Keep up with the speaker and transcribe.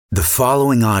The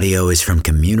following audio is from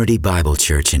Community Bible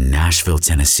Church in Nashville,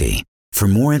 Tennessee. For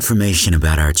more information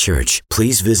about our church,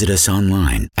 please visit us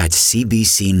online at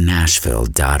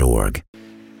cbcnashville.org.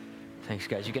 Thanks,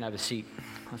 guys. You can have a seat.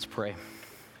 Let's pray.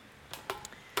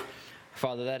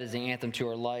 Father, that is the anthem to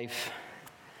our life.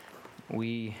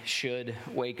 We should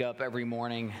wake up every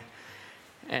morning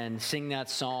and sing that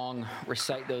song,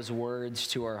 recite those words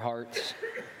to our hearts,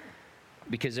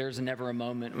 because there's never a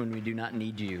moment when we do not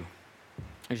need you.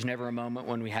 There's never a moment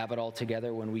when we have it all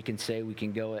together, when we can say we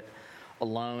can go it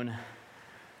alone.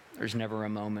 There's never a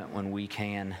moment when we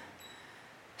can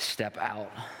step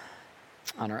out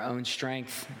on our own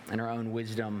strength and our own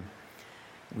wisdom.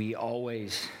 We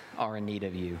always are in need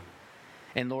of you.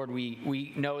 And Lord,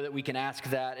 we know that we can ask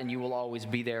that and you will always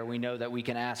be there. We know that we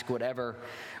can ask whatever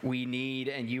we need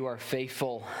and you are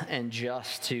faithful and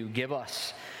just to give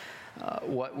us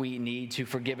what we need, to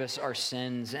forgive us our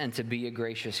sins and to be a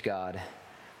gracious God.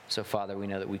 So, Father, we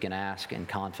know that we can ask in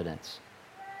confidence.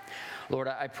 Lord,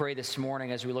 I pray this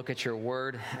morning as we look at your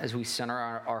word, as we center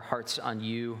our hearts on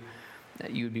you,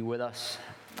 that you would be with us,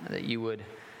 that you would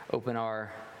open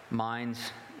our minds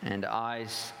and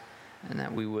eyes, and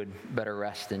that we would better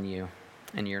rest in you.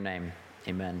 In your name,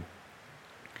 amen.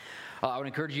 I would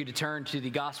encourage you to turn to the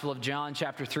Gospel of John,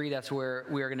 chapter 3. That's where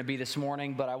we are going to be this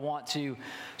morning. But I want to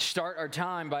start our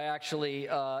time by actually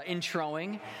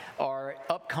introing our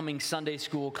upcoming Sunday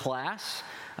school class.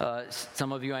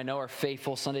 Some of you I know are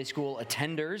faithful Sunday school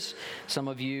attenders. Some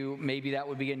of you, maybe that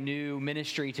would be a new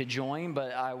ministry to join,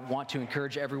 but I want to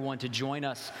encourage everyone to join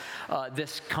us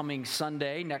this coming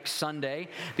Sunday, next Sunday,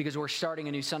 because we're starting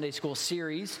a new Sunday school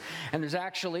series. And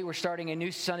we're starting a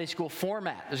new Sunday school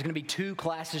format. There's going to be 2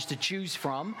 classes to choose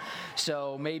from.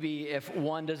 So maybe if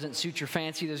one doesn't suit your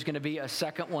fancy, there's going to be a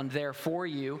second one there for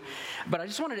you. But I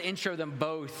just wanted to intro them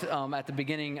both at the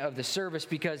beginning of the service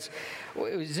because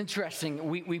it was interesting.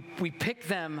 We picked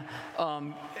them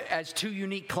as 2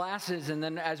 unique classes, and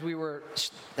then as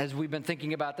we've been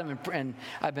thinking about them and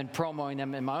I've been promoting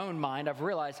them in my own mind, I've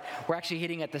realized we're actually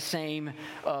hitting at the same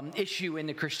issue in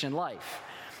the Christian life.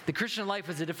 The Christian life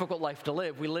is a difficult life to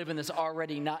live. We live in this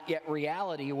already not yet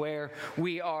reality where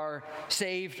we are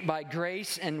saved by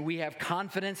grace and we have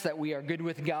confidence that we are good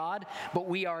with God, but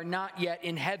we are not yet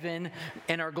in heaven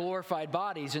in our glorified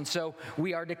bodies. And so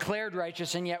we are declared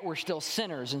righteous and yet we're still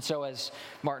sinners. And so as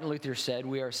Martin Luther said,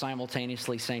 we are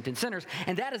simultaneously saints and sinners.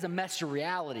 And that is a messy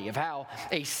reality of how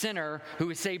a sinner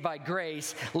who is saved by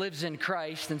grace lives in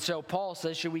Christ. And so Paul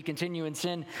says, should we continue in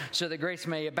sin so that grace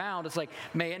may abound? It's like,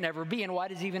 may it never be. And why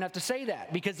does he even have to say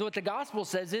that? Because what the gospel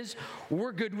says is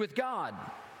we're good with God.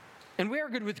 And we are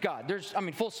good with God.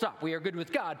 Full stop. We are good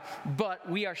with God, but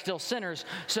we are still sinners.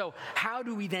 So how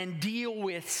do we then deal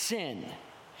with sin?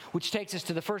 Which takes us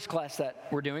to the first class that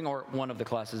we're doing, or one of the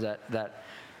classes that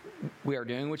we are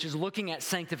doing, which is looking at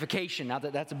sanctification. Now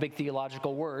that's a big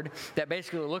theological word that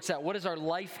basically looks at what does our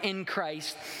life in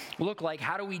Christ look like?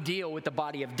 How do we deal with the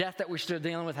body of death that we're still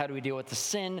dealing with? How do we deal with the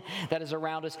sin that is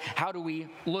around us? How do we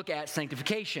look at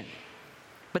sanctification?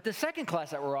 But the second class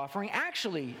that we're offering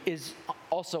actually is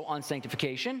also on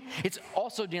sanctification. It's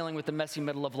also dealing with the messy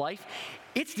middle of life.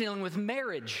 It's dealing with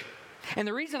marriage. And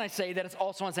the reason I say that it's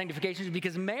also on sanctification is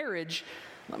because marriage,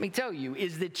 let me tell you,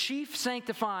 is the chief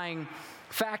sanctifying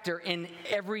factor in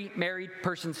every married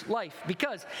person's life,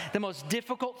 because the most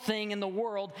difficult thing in the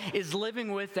world is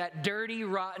living with that dirty,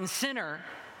 rotten sinner,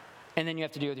 and then you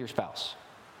have to deal with your spouse.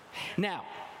 Now,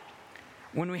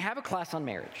 when we have a class on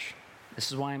marriage,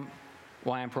 this is why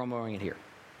I'm promoting it here.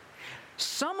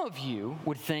 Some of you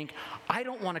would think, I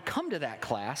don't want to come to that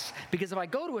class because if I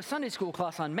go to a Sunday school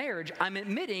class on marriage, I'm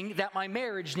admitting that my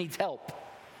marriage needs help.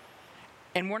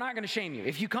 And we're not going to shame you.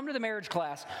 If you come to the marriage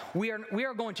class, we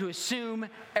are going to assume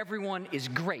everyone is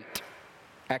great.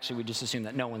 Actually, we just assume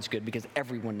that no one's good because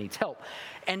everyone needs help.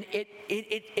 And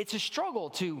it's a struggle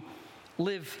to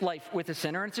live life with a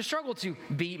sinner, and it's a struggle to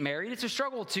be married. It's a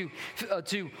struggle to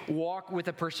walk with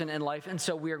a person in life, and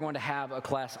so we are going to have a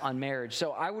class on marriage.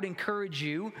 So I would encourage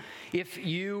you, if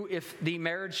the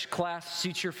marriage class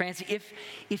suits your fancy,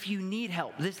 if you need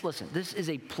help, this is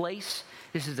a place,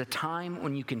 this is a time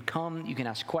when you can come, you can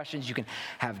ask questions, you can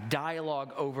have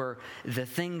dialogue over the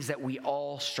things that we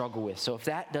all struggle with. So if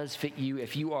that does fit you,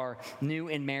 if you are new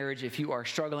in marriage, if you are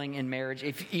struggling in marriage,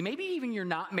 if maybe even you're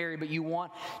not married but you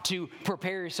want to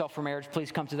prepare yourself for marriage,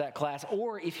 please come to that class.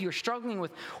 Or if you're struggling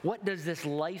with what does this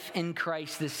life in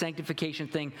Christ, this sanctification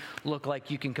thing look like,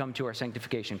 you can come to our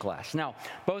sanctification class. Now,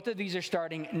 both of these are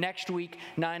starting next week,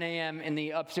 9 a.m. in the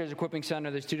upstairs equipping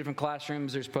center. There's 2 different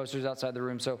classrooms. There's posters outside the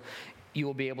room. So you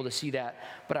will be able to see that.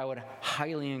 But I would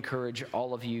highly encourage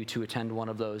all of you to attend one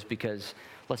of those because,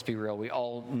 let's be real, we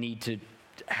all need to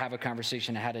have a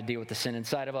conversation on how to deal with the sin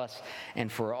inside of us.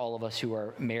 And for all of us who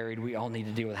are married, we all need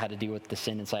to deal with how to deal with the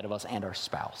sin inside of us and our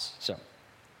spouse. So,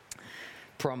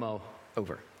 promo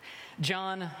over.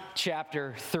 John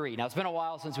chapter 3. Now, it's been a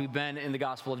while since we've been in the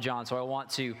Gospel of John, so I want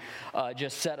to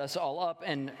just set us all up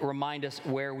and remind us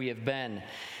where we have been.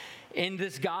 In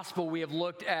this gospel, we have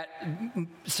looked at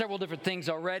several different things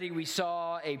already. We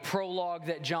saw a prologue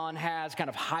that John has kind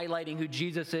of highlighting who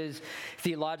Jesus is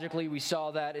theologically. We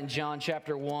saw that in John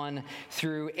chapter 1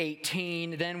 through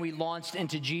 18. Then we launched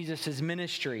into Jesus'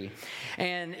 ministry.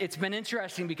 And it's been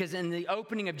interesting because in the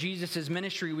opening of Jesus'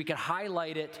 ministry, we could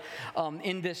highlight it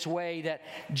in this way that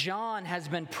John has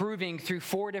been proving through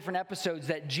 4 different episodes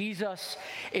that Jesus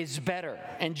is better.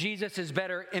 And Jesus is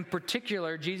better, in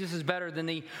particular, Jesus is better than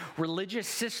the religious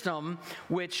system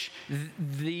which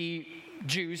the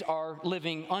Jews are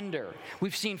living under.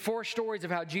 We've seen 4 stories of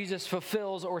how Jesus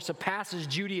fulfills or surpasses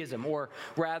Judaism, or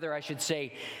rather, I should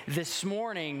say, this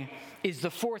morning is the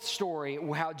 4th story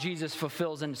how Jesus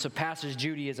fulfills and surpasses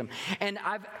Judaism. And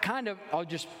I'll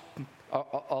just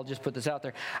put this out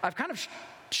there. I've kind of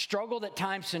struggled at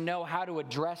times to know how to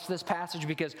address this passage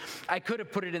because I could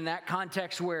have put it in that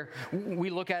context where we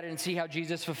look at it and see how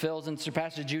Jesus fulfills and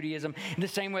surpasses Judaism in the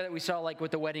same way that we saw like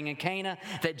with the wedding in Cana,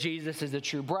 that Jesus is the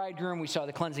true bridegroom. We saw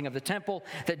the cleansing of the temple,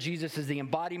 that Jesus is the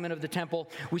embodiment of the temple.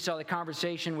 We saw the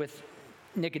conversation with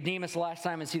Nicodemus last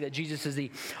time and see that Jesus is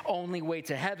the only way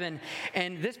to heaven.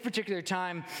 And this particular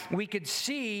time, we could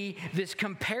see this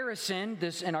comparison,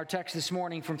 this in our text this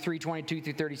morning from 3:22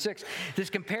 through 36, this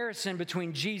comparison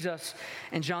between Jesus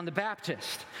and John the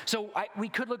Baptist. So we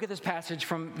could look at this passage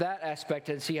from that aspect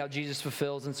and see how Jesus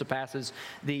fulfills and surpasses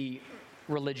the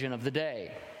religion of the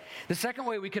day. The second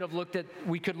way we could look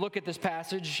at this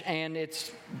passage, and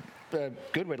it's a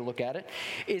good way to look at it,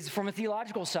 is from a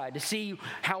theological side, to see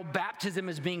how baptism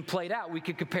is being played out. We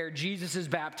could compare Jesus'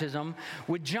 baptism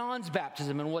with John's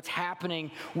baptism and what's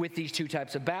happening with these 2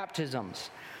 types of baptisms.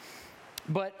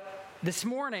 But this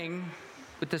morning,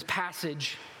 with this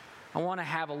passage, I want to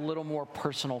have a little more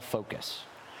personal focus.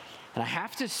 And I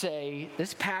have to say,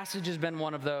 this passage has been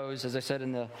one of those, as I said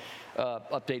in the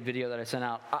update video that I sent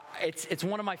out, it's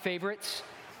one of my favorites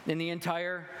in the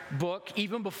entire book.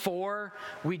 Even before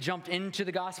we jumped into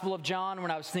the Gospel of John,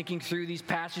 when I was thinking through these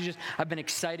passages, I've been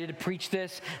excited to preach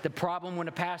this. The problem when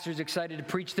a pastor is excited to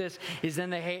preach this is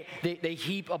then they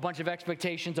heap a bunch of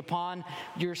expectations upon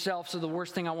yourself. So the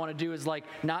worst thing I want to do is like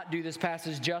not do this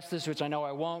passage justice, which I know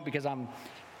I won't because I'm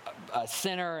a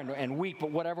sinner and weak,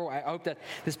 but whatever. I hope that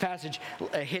this passage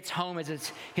hits home as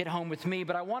it's hit home with me.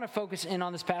 But I want to focus in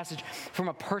on this passage from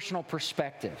a personal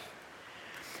perspective.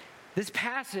 This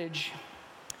passage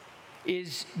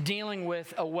is dealing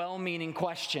with a well-meaning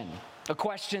question, a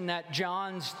question that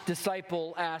John's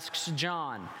disciple asks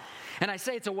John. And I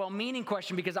say it's a well-meaning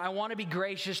question because I want to be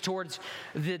gracious towards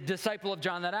the disciple of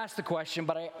John that asked the question,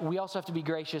 but we also have to be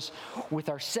gracious with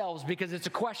ourselves because it's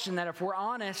a question that, if we're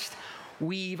honest,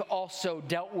 we've also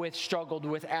dealt with, struggled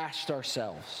with, asked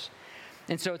ourselves.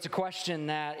 And so it's a question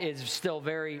that is still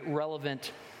very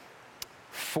relevant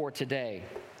for today.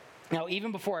 Now,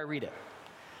 even before I read it,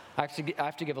 I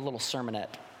have to give a little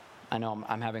sermonette. I know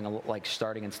I'm having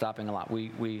starting and stopping a lot.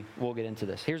 We'll get into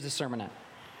this. Here's the sermonette.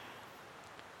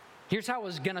 Here's how I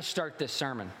was going to start this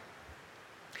sermon.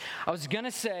 I was going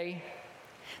to say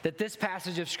that this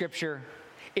passage of Scripture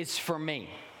is for me.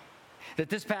 That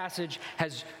this passage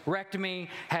has wrecked me,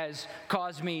 has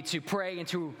caused me to pray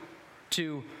and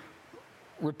to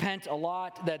repent a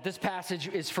lot, that this passage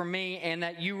is for me, and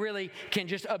that you really can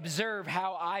just observe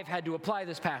how I've had to apply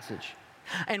this passage.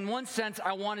 In one sense,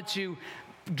 I wanted to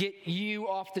get you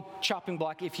off the chopping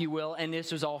block, if you will, and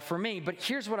this was all for me. But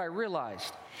here's what I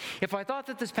realized. If I thought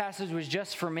that this passage was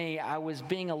just for me, I was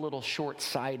being a little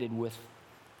short-sighted with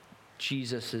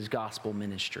Jesus' gospel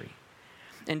ministry.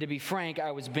 And to be frank,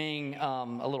 I was being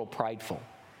a little prideful.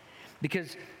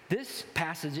 Because this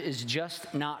passage is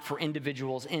just not for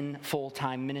individuals in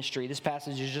full-time ministry. This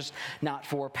passage is just not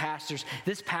for pastors.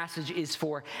 This passage is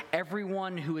for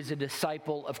everyone who is a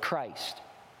disciple of Christ.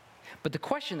 But the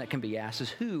question that can be asked is,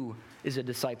 who is a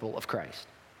disciple of Christ?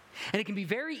 And it can be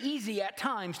very easy at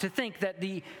times to think that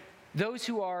those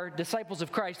who are disciples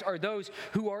of Christ are those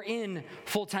who are in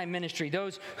full-time ministry,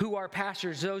 those who are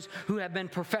pastors, those who have been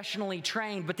professionally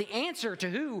trained. But the answer to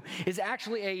who is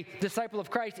actually a disciple of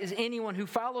Christ is anyone who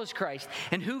follows Christ.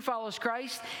 And who follows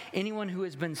Christ? Anyone who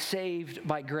has been saved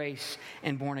by grace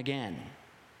and born again.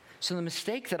 So the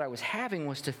mistake that I was having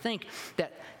was to think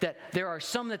that there are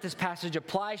some that this passage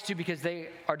applies to because they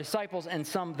are disciples and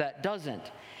some that doesn't.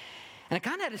 And I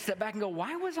kind of had to step back and go,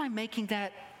 why was I making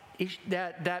that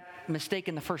mistake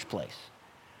in the first place?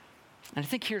 And I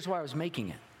think here's why I was making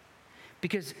it.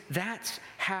 Because that's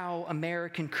how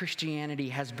American Christianity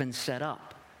has been set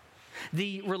up.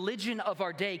 The religion of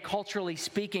our day, culturally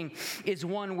speaking, is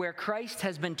one where Christ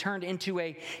has been turned into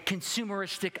a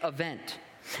consumeristic event.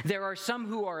 There are some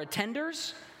who are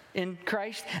attenders in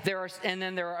Christ, and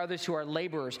then there are others who are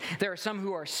laborers. There are some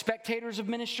who are spectators of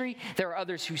ministry. There are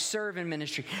others who serve in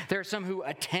ministry. There are some who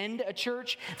attend a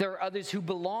church. There are others who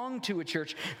belong to a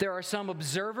church. There are some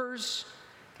observers,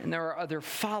 and there are other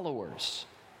followers.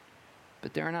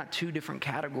 But there are not two different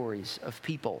categories of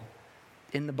people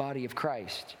in the body of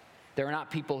Christ. There are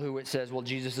not people who it says, well,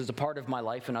 Jesus is a part of my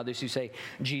life, and others who say,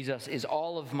 Jesus is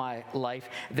all of my life.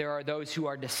 There are those who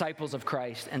are disciples of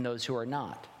Christ and those who are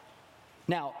not.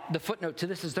 Now, the footnote to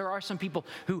this is there are some people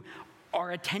who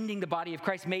are attending the body of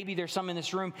Christ. Maybe there's some in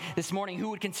this room this morning who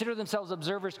would consider themselves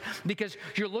observers because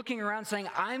you're looking around saying,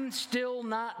 I'm still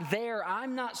not there.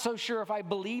 I'm not so sure if I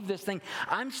believe this thing.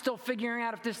 I'm still figuring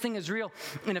out if this thing is real.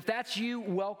 And if that's you,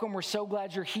 welcome. We're so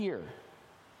glad you're here.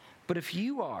 But if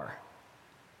you are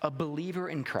a believer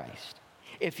in Christ,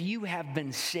 if you have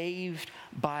been saved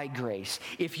by grace,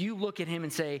 if you look at him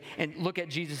and look at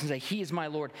Jesus and say, he is my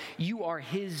Lord, you are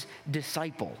his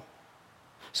disciple.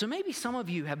 So maybe some of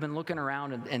you have been looking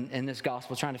around in this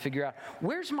gospel trying to figure out,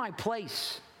 where's my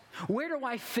place? Where do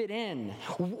I fit in?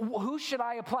 Who should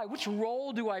I apply? Which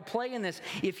role do I play in this?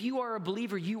 If you are a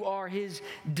believer, you are his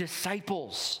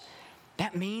disciples.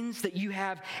 That means that you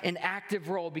have an active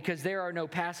role because there are no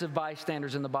passive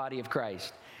bystanders in the body of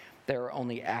Christ. There are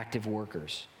only active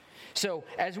workers. So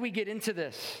as we get into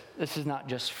this is not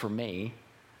just for me.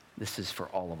 This is for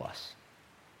all of us.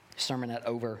 Sermonette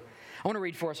over. I want to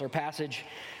read for us our passage.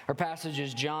 Our passage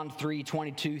is John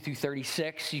 3:22 through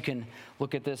 36. You can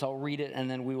look at this. I'll read it, and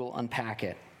then we will unpack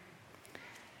it.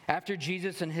 After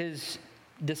Jesus and his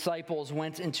disciples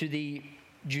went into the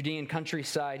Judean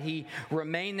countryside, he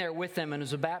remained there with them and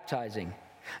was baptizing.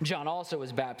 John also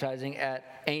was baptizing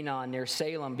at Aenon near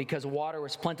Salem because water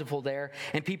was plentiful there,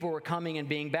 and people were coming and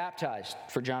being baptized,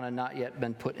 for John had not yet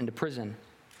been put into prison.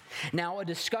 Now a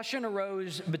discussion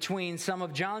arose between some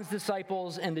of John's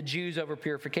disciples and the Jews over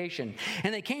purification.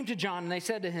 And they came to John and they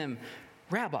said to him,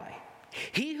 Rabbi,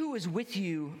 he who is with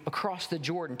you across the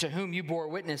Jordan, to whom you bore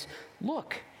witness,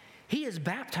 look, he is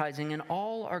baptizing and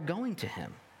all are going to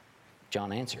him.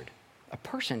 John answered, a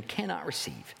person cannot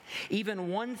receive even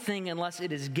one thing unless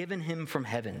it is given him from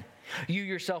heaven. You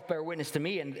yourself bear witness to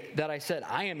me, and that I said,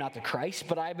 I am not the Christ,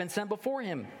 but I have been sent before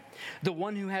him. The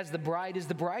one who has the bride is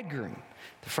the bridegroom.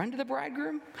 The friend of the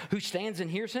bridegroom, who stands and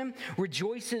hears him,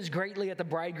 rejoices greatly at the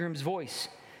bridegroom's voice.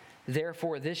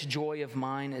 Therefore, this joy of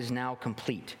mine is now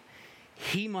complete.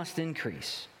 He must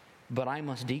increase, but I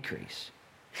must decrease.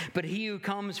 But he who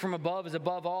comes from above is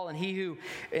above all, and he who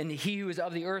is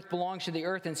of the earth belongs to the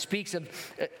earth and speaks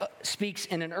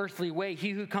in an earthly way.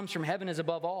 He who comes from heaven is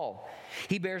above all.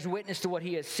 He bears witness to what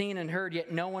he has seen and heard,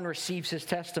 yet no one receives his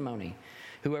testimony.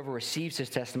 Whoever receives his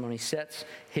testimony sets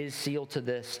his seal to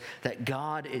this, that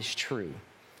God is true.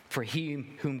 For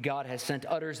he whom God has sent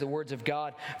utters the words of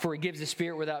God, for he gives the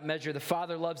Spirit without measure. The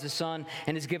Father loves the Son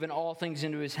and has given all things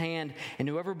into his hand, and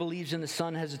whoever believes in the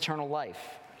Son has eternal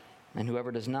life. And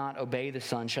whoever does not obey the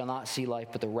Son shall not see life,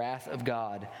 but the wrath of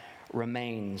God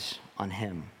remains on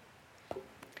him.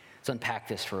 Let's unpack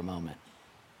this for a moment.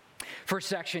 First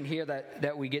section here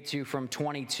that we get to from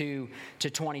 22 to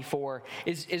 24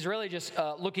 is really just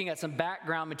looking at some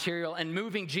background material and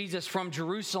moving Jesus from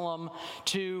Jerusalem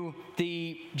to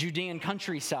the Judean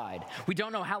countryside. We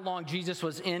don't know how long Jesus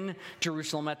was in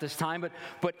Jerusalem at this time,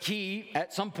 but he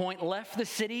at some point left the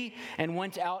city and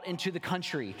went out into the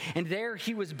country. And there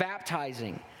he was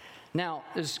baptizing. Now,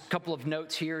 there's a couple of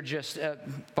notes here just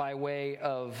by way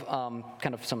of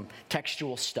kind of some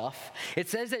textual stuff. It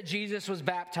says that Jesus was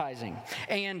baptizing.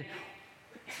 And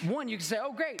one, you can say,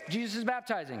 oh, great, Jesus is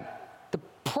baptizing. The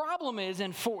problem is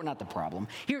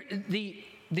Here,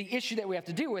 the issue that we have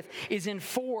to deal with is in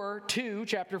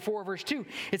chapter 4, verse 2.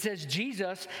 It says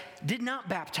Jesus did not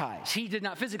baptize. He did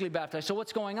not physically baptize. So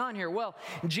what's going on here? Well,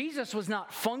 Jesus was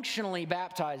not functionally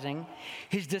baptizing.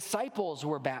 His disciples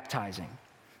were baptizing.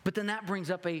 But then that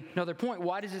brings up another point.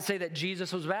 Why does it say that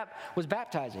Jesus was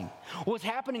baptizing? What's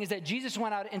happening is that Jesus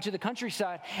went out into the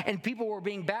countryside and people were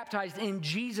being baptized in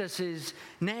Jesus'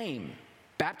 name.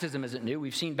 Baptism isn't new.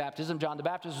 We've seen baptism. John the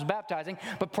Baptist was baptizing.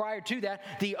 But prior to that,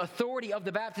 the authority of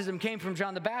the baptism came from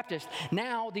John the Baptist.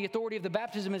 Now, the authority of the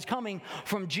baptism is coming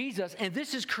from Jesus, and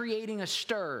this is creating a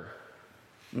stir.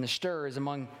 And the stir is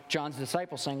among John's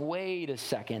disciples saying, wait a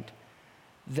second,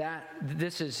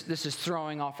 this is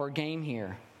throwing off our game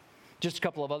here. Just a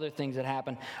couple of other things that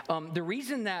happen. The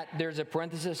reason that there's a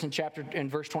parenthesis in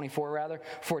verse 24,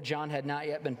 for John had not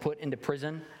yet been put into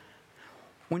prison.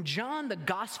 When John, the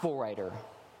gospel writer,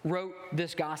 wrote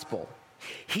this gospel,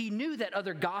 he knew that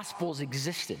other gospels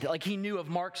existed. Like he knew of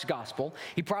Mark's gospel.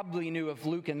 He probably knew of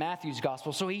Luke and Matthew's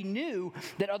gospel. So he knew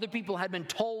that other people had been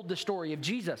told the story of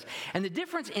Jesus. And the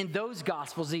difference in those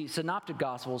gospels, the synoptic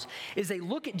gospels, is they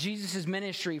look at Jesus'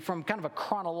 ministry from kind of a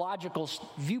chronological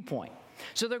viewpoint.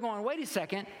 So they're going, wait a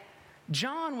second,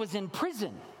 John was in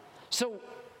prison. So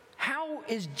how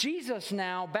is Jesus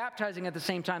now baptizing at the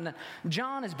same time that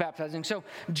John is baptizing? So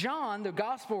John, the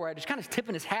gospel writer, is kind of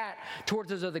tipping his hat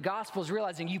towards those other gospels,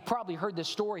 realizing you've probably heard this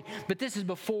story, but this is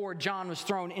before John was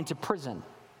thrown into prison.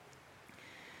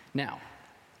 Now,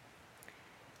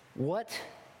 what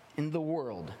in the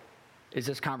world is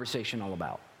this conversation all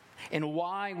about? And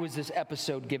why was this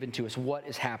episode given to us? What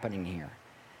is happening here?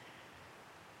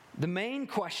 The main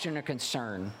question or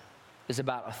concern is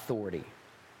about authority.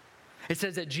 It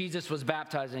says that Jesus was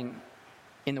baptizing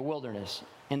in the wilderness,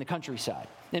 in the countryside,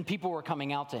 and people were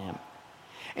coming out to him.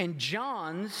 And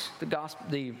John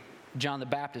the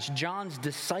Baptist, John's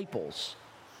disciples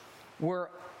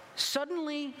were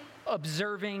suddenly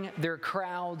observing their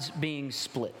crowds being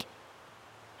split.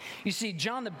 You see,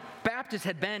 John the Baptist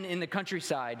had been in the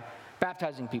countryside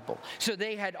baptizing people. So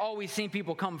they had always seen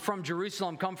people come from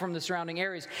Jerusalem, come from the surrounding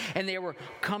areas, and they were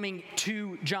coming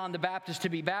to John the Baptist to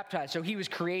be baptized. So he was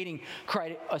creating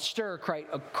a stir,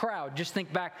 a crowd. Just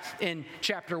think back in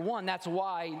chapter 1. That's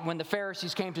why when the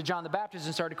Pharisees came to John the Baptist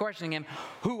and started questioning him,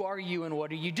 who are you and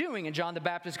what are you doing? And John the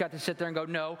Baptist got to sit there and go,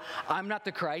 no, I'm not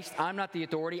the Christ. I'm not the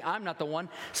authority. I'm not the one.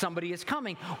 Somebody is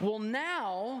coming. Well,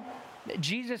 now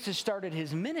Jesus has started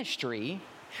his ministry.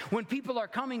 When people are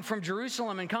coming from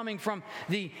Jerusalem and coming from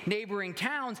the neighboring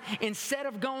towns, instead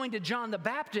of going to John the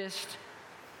Baptist,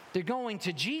 they're going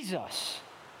to Jesus.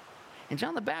 And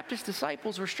John the Baptist's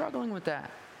disciples were struggling with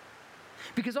that.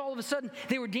 Because all of a sudden,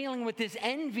 they were dealing with this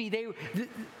envy.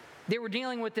 They were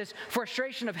dealing with this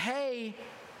frustration of, hey,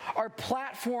 our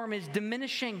platform is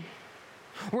diminishing.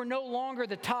 We're no longer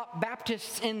the top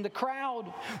Baptists in the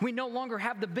crowd. We no longer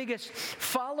have the biggest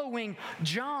following.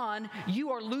 John,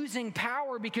 you are losing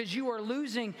power because you are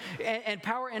losing, and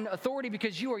power and authority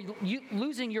because you are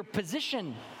losing your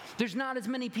position. There's not as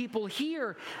many people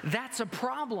here. That's a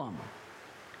problem.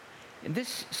 And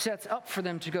this sets up for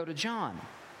them to go to John.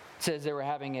 It says they were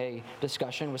having a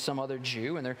discussion with some other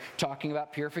Jew, and they're talking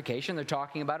about purification. They're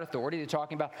talking about authority. They're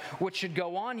talking about what should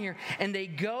go on here. And they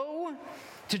go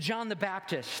to John the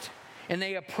Baptist, and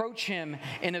they approach him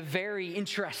in a very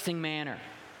interesting manner.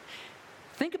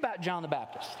 Think about John the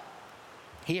Baptist.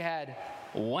 He had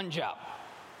one job.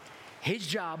 His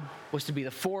job was to be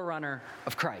the forerunner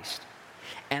of Christ.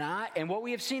 And what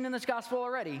we have seen in this gospel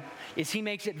already is he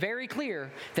makes it very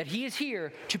clear that he is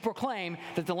here to proclaim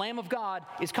that the Lamb of God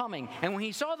is coming. And when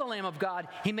he saw the Lamb of God,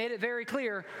 he made it very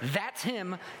clear, that's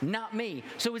him, not me.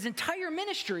 So his entire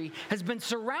ministry has been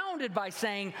surrounded by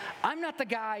saying, I'm not the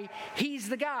guy, he's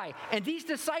the guy. And these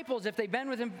disciples, if they've been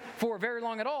with him for very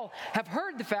long at all, have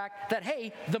heard the fact that,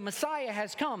 hey, the Messiah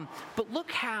has come. But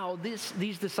look how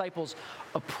these disciples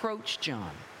approach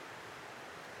John.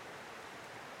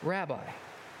 Rabbi.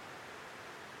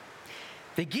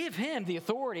 They give him the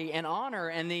authority and honor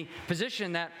and the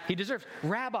position that he deserves.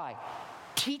 Rabbi,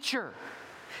 teacher.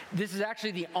 This is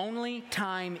actually the only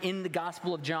time in the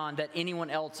Gospel of John that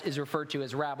anyone else is referred to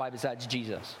as rabbi besides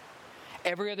Jesus.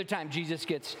 Every other time, Jesus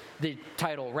gets the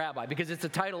title rabbi because it's a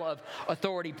title of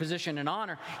authority, position, and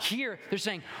honor. Here, they're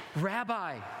saying,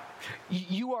 Rabbi,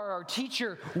 you are our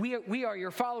teacher. We are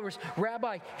your followers.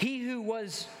 Rabbi, he who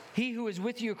is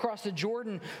with you across the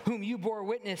Jordan, whom you bore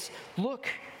witness, look,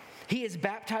 he is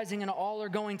baptizing and all are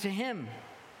going to him.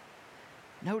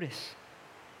 Notice,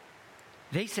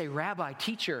 they say, Rabbi,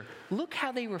 teacher. Look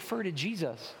how they refer to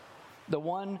Jesus, the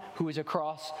one who is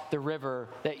across the river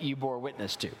that you bore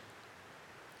witness to.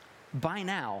 By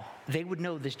now, they would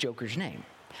know this joker's name.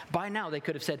 By now, they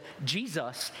could have said,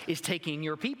 Jesus is taking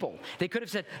your people. They could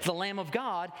have said, the Lamb of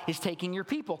God is taking your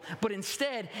people. But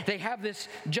instead, they have this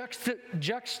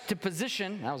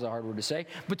juxtaposition, that was a hard word to say,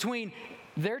 between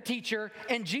their teacher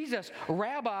and Jesus,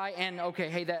 Rabbi, and okay,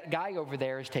 hey, that guy over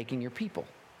there is taking your people.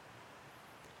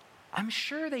 I'm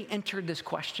sure they entered this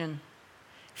question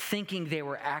thinking they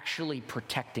were actually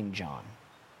protecting John.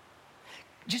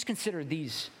 Just consider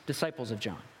these disciples of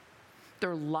John.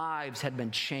 Their lives had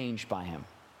been changed by him.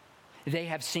 They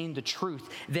have seen the truth.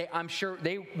 I'm sure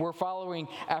they were following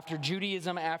after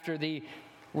Judaism, after the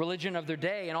religion of their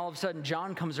day, and all of a sudden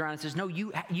John comes around and says, no,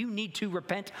 you need to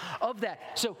repent of that.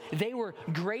 So they were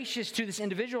gracious to this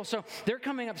individual. So they're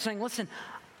coming up saying, listen,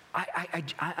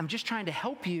 I'm just trying to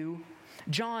help you.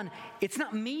 John, it's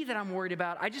not me that I'm worried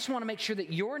about. I just want to make sure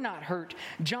that you're not hurt.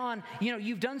 John,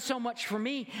 you've done so much for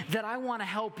me that I want to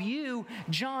help you.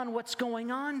 John, what's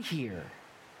going on here?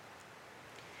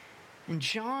 And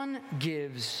John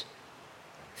gives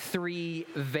 3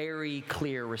 very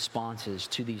clear responses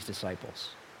to these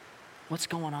disciples. What's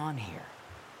going on here?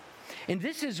 And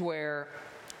this is where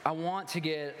I want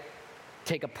to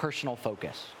take a personal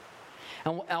focus.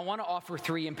 I want to offer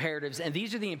 3 imperatives, and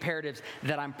these are the imperatives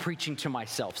that I'm preaching to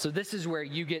myself. So this is where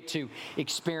you get to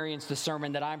experience the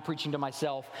sermon that I'm preaching to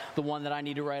myself, the one that I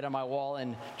need to write on my wall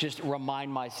and just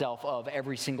remind myself of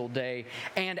every single day.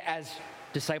 And as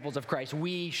disciples of Christ,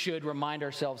 we should remind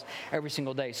ourselves every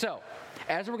single day. So,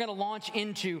 as we're going to launch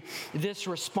into this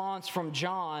response from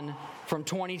John, from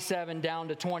 27 down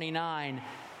to 29,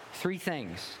 3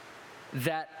 things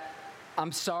that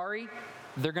I'm sorry,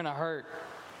 they're going to hurt,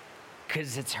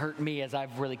 because it's hurt me as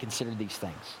I've really considered these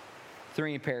things.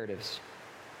 3 imperatives.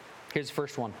 Here's the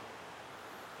first one.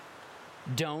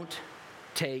 Don't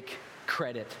take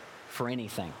credit for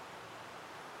anything.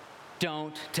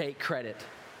 Don't take credit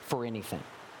for anything.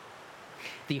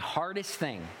 The hardest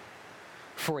thing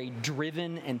for a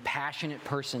driven and passionate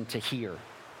person to hear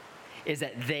is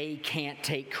that they can't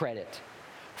take credit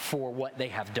for what they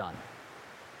have done.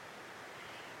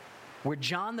 Where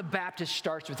John the Baptist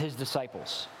starts with his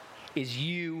disciples is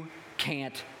you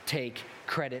can't take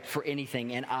credit for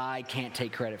anything, and I can't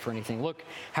take credit for anything. Look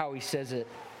how he says it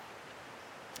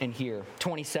in here.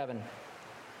 27,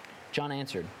 John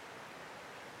answered,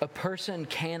 a person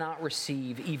cannot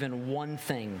receive even one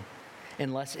thing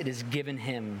unless it is given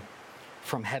him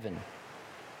from heaven.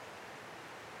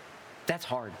 That's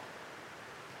hard.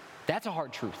 That's a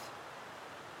hard truth.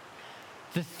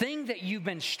 The thing that you've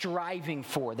been striving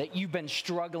for, that you've been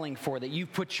struggling for, that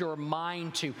you've put your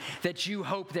mind to, that you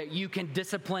hope that you can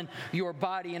discipline your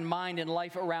body and mind and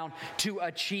life around to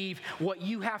achieve, what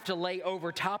you have to lay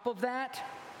over top of that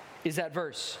is that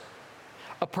verse.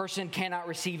 A person cannot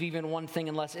receive even one thing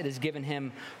unless it is given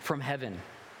him from heaven.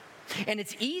 And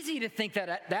it's easy to think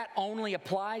that that only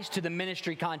applies to the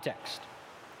ministry context.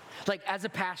 Like as a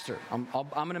pastor, I'm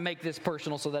going to make this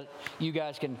personal so that you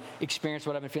guys can experience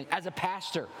what I've been feeling. As a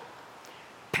pastor,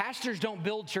 pastors don't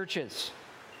build churches.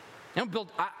 They don't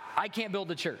build. I can't build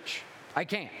a church. I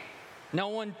can't. No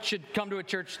one should come to a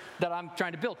church that I'm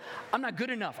trying to build. I'm not good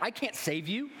enough. I can't save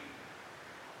you.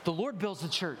 The Lord builds the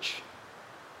church.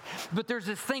 But there's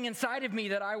this thing inside of me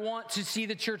that I want to see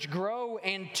the church grow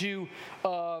and to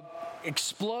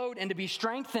explode and to be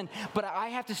strengthened. But I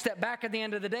have to step back at the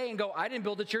end of the day and go, I didn't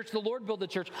build the church, the Lord built the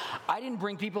church. I didn't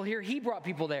bring people here, He brought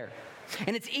people there.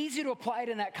 And it's easy to apply it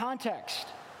in that context.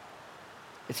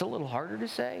 It's a little harder to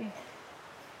say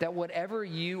that whatever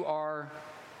you are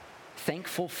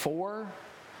thankful for,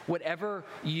 whatever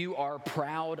you are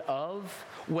proud of,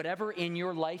 whatever in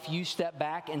your life you step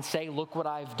back and say, look what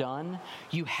I've done,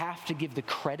 you have to give the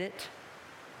credit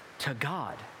to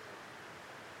God.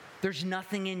 There's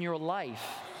nothing in your life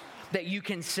that you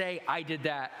can say, I did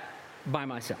that by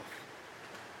myself.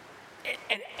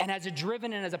 And as a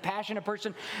driven and as a passionate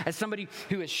person, as somebody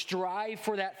who has strived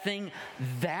for that thing,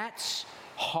 that's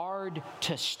hard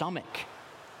to stomach.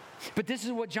 But this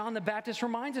is what John the Baptist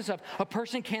reminds us of. A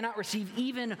person cannot receive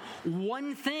even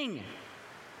one thing,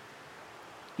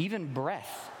 even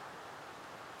breath,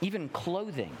 even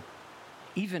clothing,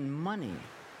 even money,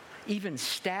 even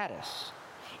status,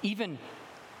 even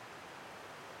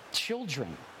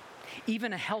children,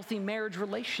 even a healthy marriage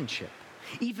relationship,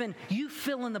 even you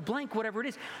fill in the blank, whatever it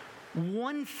is,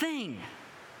 one thing,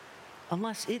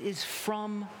 unless it is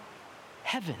from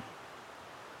heaven.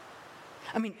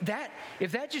 I mean,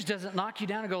 if that just doesn't knock you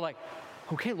down and go like,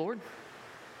 okay, Lord,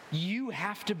 you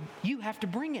have to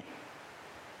bring it.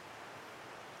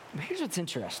 But here's what's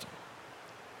interesting.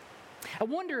 I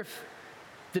wonder if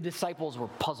the disciples were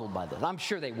puzzled by this. I'm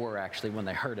sure they were actually when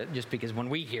they heard it, just because when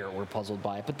we hear it, we're puzzled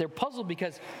by it. But they're puzzled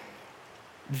because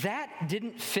that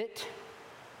didn't fit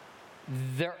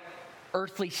their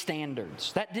earthly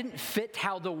standards. That didn't fit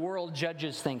how the world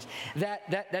judges things.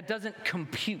 That doesn't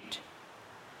compute.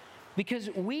 Because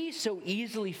we so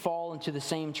easily fall into the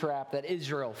same trap that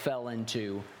Israel fell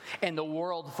into and the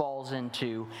world falls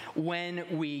into when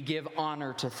we give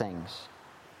honor to things.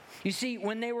 You see,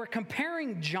 when they were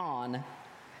comparing John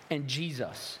and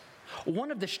Jesus,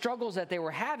 One of the struggles that they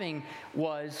were having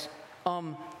was,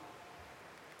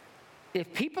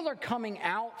 if people are coming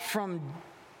out from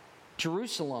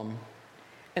Jerusalem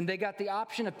and they got the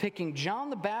option of picking John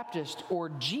the Baptist or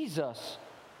Jesus,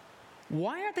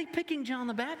 why aren't they picking John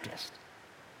the Baptist?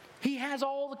 He has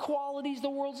all the qualities the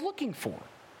world's looking for.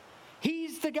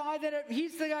 He's the guy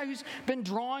who's been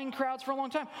drawing crowds for a long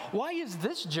time. Why is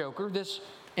this joker,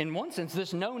 in one sense,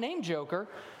 this no-name joker,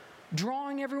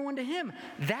 drawing everyone to him?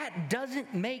 That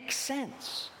doesn't make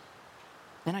sense.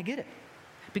 And I get it.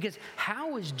 Because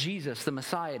how is Jesus, the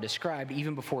Messiah, described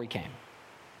even before he came?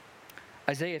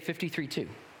 Isaiah 53:2.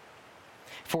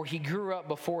 For he grew up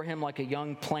before him like a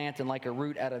young plant and like a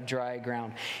root out of dry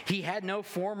ground. He had no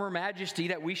form or majesty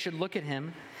that we should look at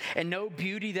him, and no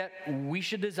beauty that we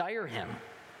should desire him.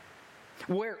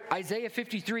 Where Isaiah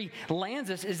 53 lands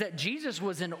us is that Jesus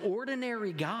was an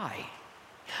ordinary guy.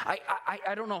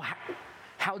 I don't know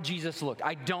how Jesus looked.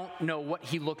 I don't know what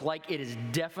he looked like. It is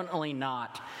definitely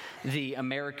not the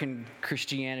American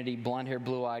Christianity, blonde-haired,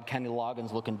 blue-eyed, Kenny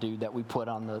Loggins looking dude that we put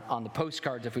on the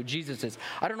postcards of who Jesus is.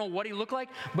 I don't know what he looked like,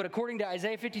 but according to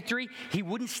Isaiah 53, he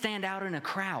wouldn't stand out in a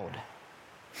crowd.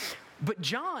 But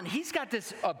John, he's got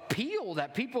this appeal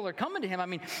that people are coming to him. I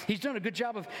mean, he's done a good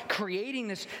job of creating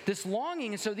this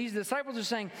longing. And so these disciples are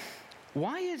saying,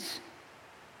 why is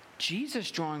Jesus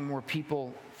drawing more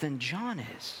people than John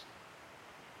is?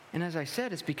 And as I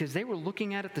said, it's because they were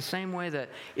looking at it the same way that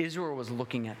Israel was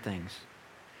looking at things.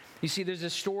 You see, there's a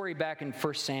story back in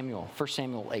 1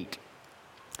 Samuel 8.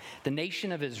 The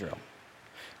nation of Israel,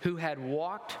 who had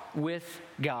walked with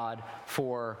God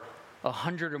for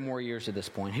 100 or more years at this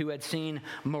point, who had seen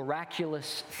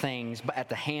miraculous things at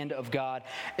the hand of God.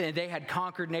 And they had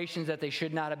conquered nations that they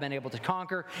should not have been able to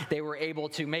conquer. They were able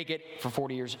to make it for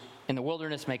 40 years in the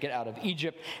wilderness, make it out of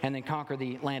Egypt, and then conquer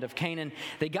the land of Canaan.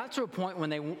 They got to a point when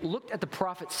they looked at the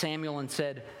prophet Samuel and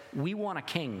said, we want a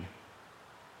king.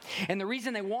 And the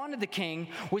reason they wanted the king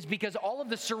was because all of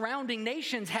the surrounding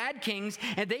nations had kings,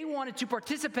 and they wanted to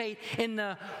participate in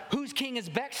the whose king is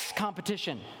best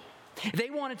competition. They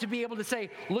wanted to be able to say,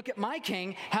 look at my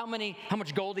king, how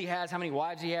much gold he has, how many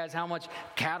wives he has, how much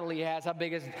cattle he has, how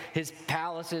big his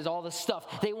palace is, all this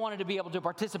stuff. They wanted to be able to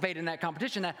participate in that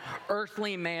competition, that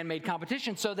earthly man-made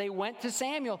competition. So they went to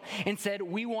Samuel and said,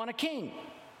 we want a king.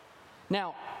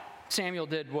 Now, Samuel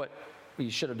did what he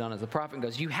should have done as the prophet and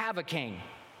goes, you have a king.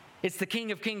 It's the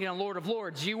King of Kings and Lord of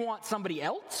Lords. You want somebody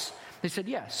else? They said,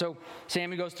 yeah. So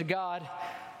Samuel goes to God.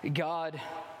 God,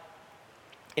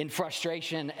 in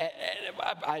frustration,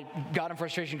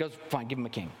 goes, fine, give him a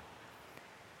king.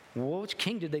 Well, which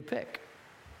king did they pick?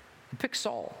 They picked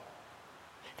Saul.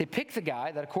 They picked the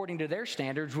guy that, according to their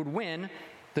standards, would win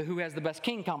the who has the best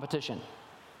king competition.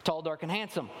 Tall, dark, and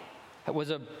handsome.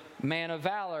 Was a man of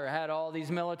valor, had all these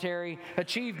military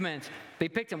achievements. They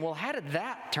picked him. Well, how did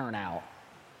that turn out?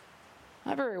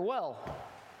 Not very well.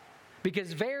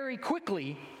 Because very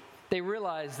quickly, they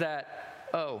realized that,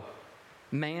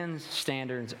 man's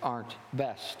standards aren't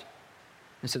best.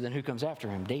 And so then who comes after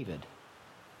him? David.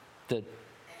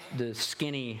 The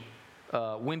skinny,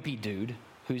 wimpy dude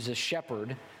who's a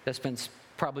shepherd that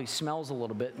probably smells a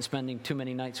little bit and spending too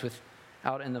many nights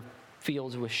out in the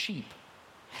fields with sheep.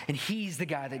 And he's the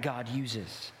guy that God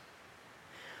uses.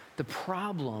 The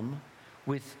problem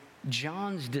with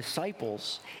John's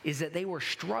disciples is that they were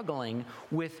struggling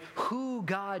with who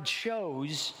God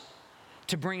chose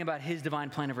to bring about his divine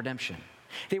plan of redemption.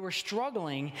 They were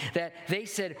struggling that they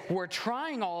said, we're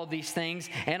trying all of these things,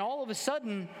 and all of a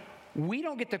sudden, we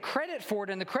don't get the credit for it,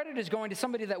 and the credit is going to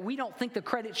somebody that we don't think the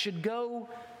credit should go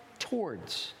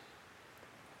towards.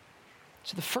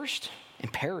 So the first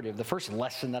imperative, the first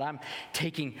lesson that I'm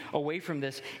taking away from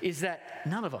this is that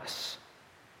none of us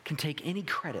can take any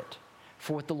credit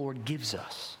for what the Lord gives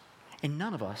us. And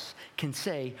none of us can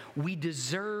say we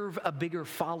deserve a bigger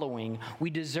following,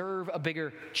 we deserve a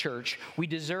bigger church, we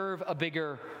deserve a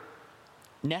bigger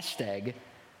nest egg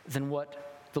than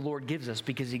what the Lord gives us,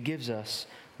 because he gives us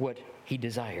what he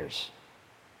desires.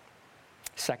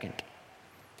 Second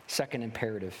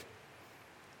imperative,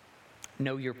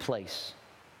 know your place.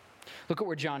 Look at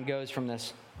where John goes from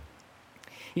this.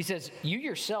 He says, you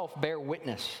yourself bear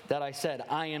witness that I said,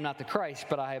 I am not the Christ,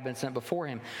 but I have been sent before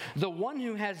him. The one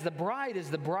who has the bride is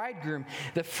the bridegroom.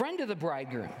 The friend of the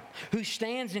bridegroom, who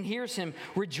stands and hears him,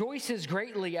 rejoices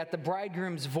greatly at the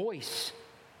bridegroom's voice.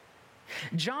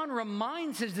 John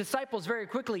reminds his disciples very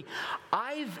quickly,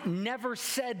 I've never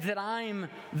said that I'm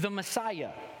the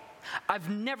Messiah. I've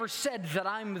never said that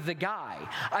I'm the guy.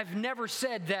 I've never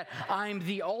said that I'm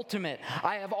the ultimate.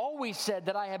 I have always said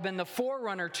that I have been the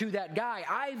forerunner to that guy.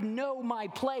 I know my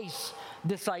place,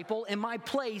 disciple, and my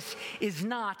place is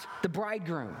not the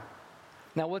bridegroom.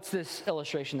 Now, what's this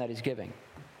illustration that he's giving?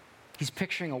 He's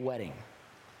picturing a wedding.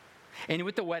 And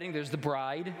with the wedding, there's the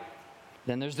bride,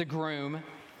 then there's the groom,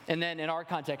 and then in our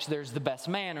context, there's the best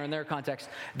man, or in their context,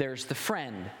 there's the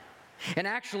friend. And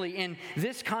actually, in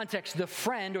this context, the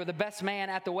friend or the best man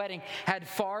at the wedding had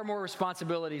far more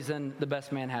responsibilities than the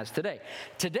best man has today.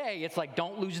 Today, it's like,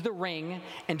 don't lose the ring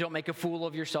and don't make a fool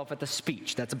of yourself at the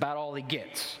speech. That's about all he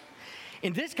gets.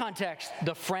 In this context,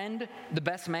 the friend, the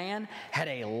best man, had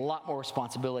a lot more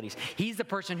responsibilities. He's the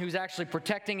person who's actually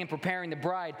protecting and preparing the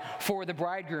bride for the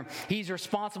bridegroom. He's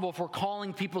responsible for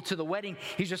calling people to the wedding.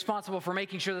 He's responsible for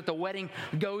making sure that the wedding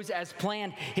goes as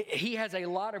planned. He has a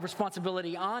lot of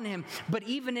responsibility on him. But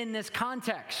even in this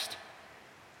context,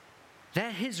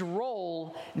 that his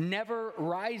role never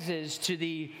rises to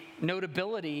the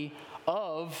notability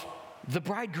of the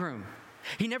bridegroom.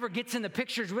 He never gets in the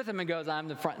pictures with him and goes, I'm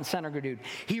the front and center dude.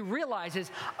 He realizes,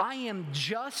 I am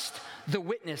just the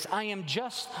witness. I am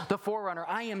just the forerunner.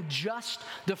 I am just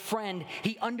the friend.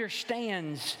 He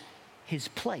understands his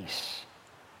place.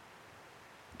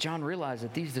 John realized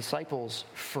that these disciples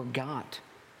forgot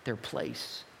their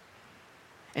place.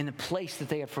 And the place that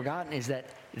they had forgotten is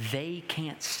that they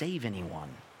can't save anyone.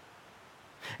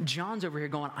 John's over here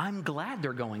going, I'm glad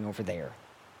they're going over there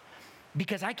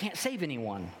because I can't save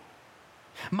anyone.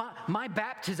 My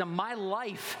baptism, my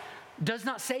life does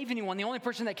not save anyone. The only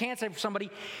person that can save somebody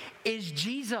is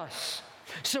Jesus.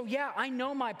 So yeah, I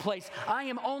know my place. I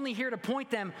am only here to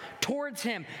point them towards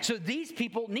him. So these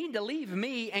people need to leave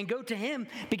me and go to him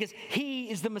because he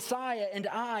is the Messiah and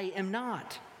I am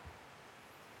not.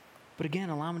 But again,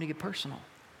 allow me to get personal.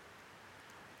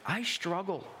 I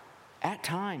struggle at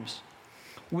times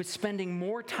with spending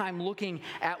more time looking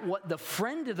at what the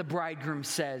friend of the bridegroom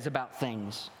says about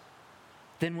things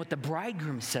than what the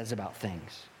bridegroom says about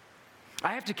things.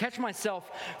 I have to catch myself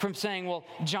from saying, well,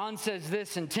 John says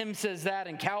this and Tim says that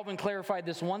and Calvin clarified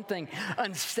this one thing,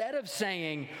 instead of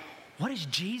saying, what does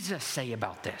Jesus say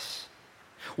about this?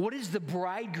 What is the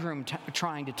bridegroom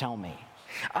trying to tell me?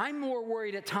 I'm more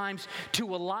worried at times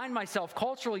to align myself,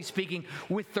 culturally speaking,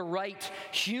 with the right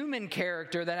human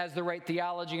character that has the right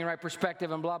theology and right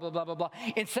perspective and blah, blah, blah, blah, blah,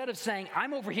 instead of saying,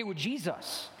 I'm over here with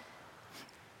Jesus.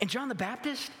 And John the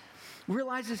Baptist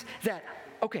realizes that,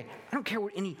 okay, I don't care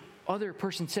what any other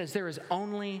person says, there is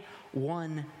only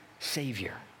one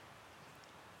Savior.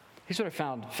 Here's what I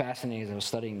found fascinating as I was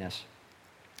studying this.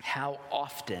 How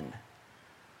often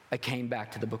I came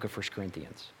back to the book of 1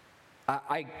 Corinthians.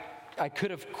 I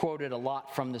could have quoted a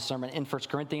lot from the sermon in 1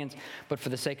 Corinthians, but for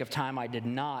the sake of time, I did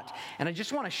not. And I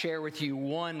just want to share with you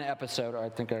one episode, or I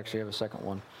think I actually have a second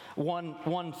one.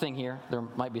 One thing here. There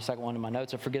might be a second one in my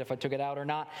notes. I forget if I took it out or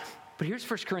not. But here's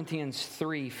 1 Corinthians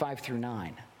 3, 5 through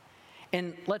 9.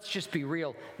 And let's just be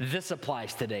real. This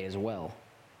applies today as well.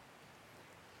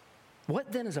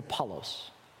 What then is Apollos?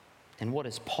 And what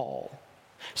is Paul?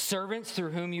 Servants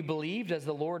through whom you believed, as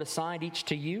the Lord assigned each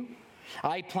to you.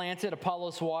 I planted,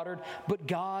 Apollos watered, but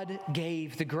God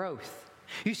gave the growth.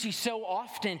 You see, so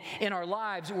often in our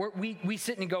lives, we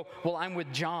sit and go, well, I'm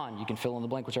with John. You can fill in the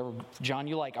blank, whichever John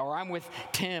you like. Or I'm with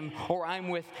Tim, or I'm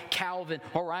with Calvin,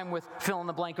 or I'm with fill in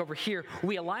the blank over here.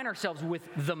 We align ourselves with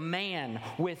the man,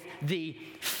 with the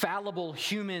fallible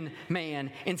human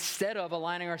man, instead of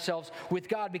aligning ourselves with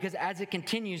God. Because as it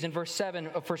continues in verse 7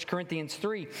 of 1 Corinthians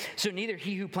 3, so neither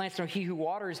he who plants nor he who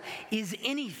waters is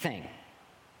anything.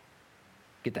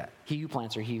 Get that? He who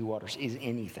plants or he who waters is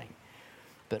anything,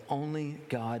 but only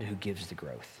God who gives the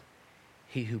growth.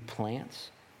 He who plants,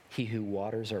 he who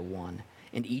waters are one,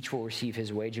 and each will receive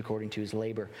his wage according to his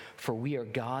labor. For we are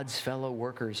God's fellow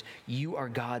workers. You are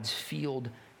God's field,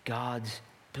 God's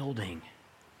building.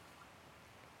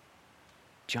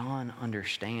 John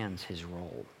understands his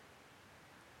role.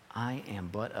 I am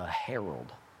but a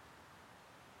herald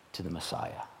to the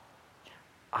Messiah.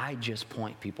 I just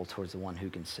point people towards the one who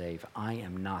can save. I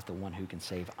am not the one who can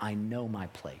save. I know my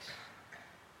place.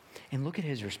 And look at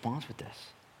his response with this.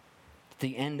 At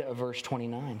the end of verse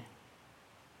 29.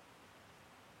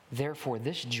 Therefore,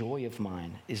 this joy of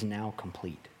mine is now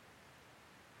complete.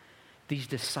 These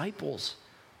disciples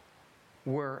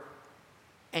were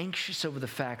anxious over the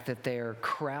fact that their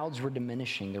crowds were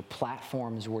diminishing, their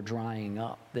platforms were drying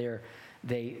up.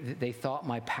 They thought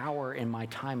my power and my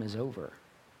time is over.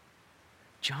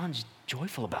 John's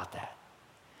joyful about that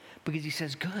because he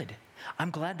says, good.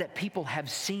 I'm glad that people have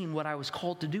seen what I was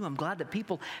called to do. I'm glad that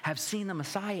people have seen the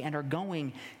Messiah and are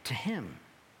going to him.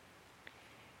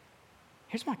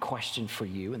 Here's my question for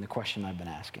you and the question I've been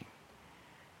asking.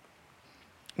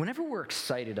 Whenever we're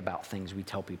excited about things, we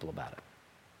tell people about it.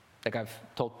 Like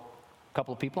I've told a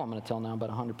couple of people, I'm going to tell now about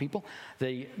 100 people,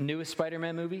 the newest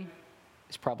Spider-Man movie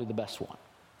is probably the best one.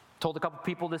 Told a couple of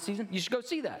people this season, you should go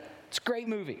see that. It's a great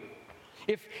movie.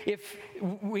 If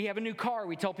we have a new car,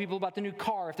 we tell people about the new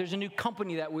car. If there's a new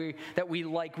company that we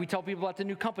like, we tell people about the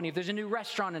new company. If there's a new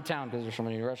restaurant in town, because there's so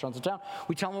many restaurants in town,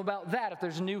 we tell them about that. If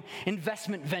there's a new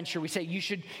investment venture, we say, you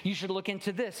should look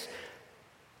into this.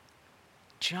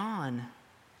 John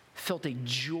felt a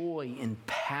joy and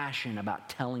passion about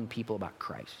telling people about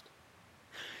Christ.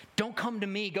 Don't come to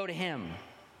me, go to him.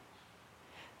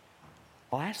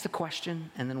 I'll ask the question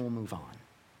and then we'll move on.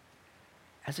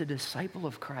 As a disciple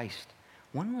of Christ,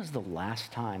 when was the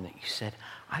last time that you said,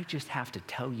 I just have to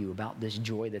tell you about this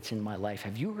joy that's in my life?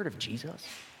 Have you heard of Jesus?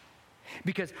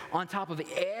 Because on top of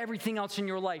everything else in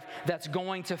your life that's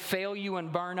going to fail you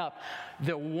and burn up,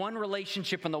 the one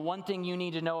relationship and the one thing you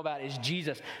need to know about is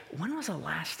Jesus. When was the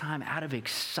last time out of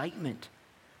excitement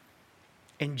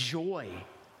and joy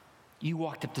you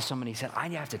walked up to somebody and said, I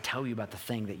have to tell you about the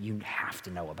thing that you have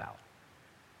to know about?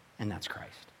 And that's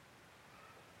Christ.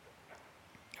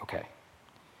 Okay.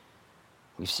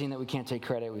 We've seen that we can't take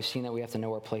credit. We've seen that we have to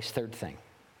know our place. Third thing,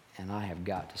 and I have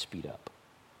got to speed up.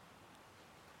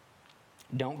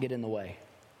 Don't get in the way.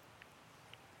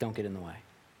 Don't get in the way.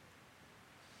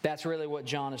 That's really what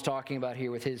John is talking about here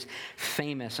with his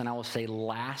famous, and I will say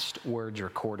last words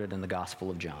recorded in the Gospel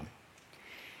of John.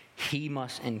 He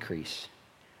must increase,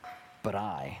 but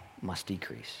I must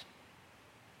decrease.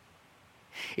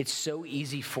 It's so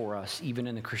easy for us, even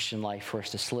in the Christian life, for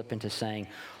us to slip into saying,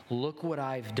 look what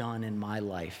I've done in my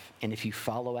life, and if you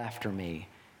follow after me,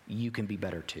 you can be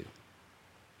better too.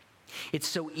 It's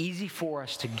so easy for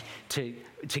us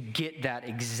to get that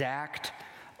exact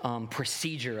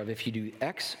procedure of if you do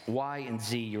X, Y, and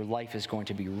Z, your life is going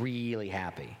to be really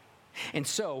happy. And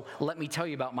so let me tell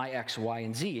you about my X, Y,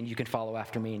 and Z, and you can follow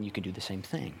after me and you can do the same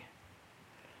thing.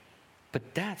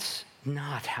 But that's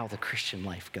not how the Christian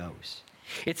life goes.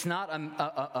 It's not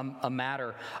a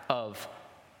matter of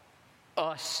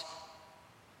us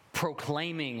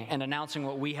proclaiming and announcing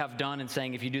what we have done and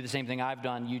saying, if you do the same thing I've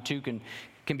done, you too can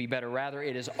be better. Rather,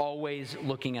 it is always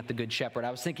looking at the Good Shepherd.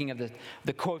 I was thinking of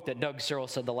the quote that Doug Searle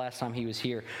said the last time he was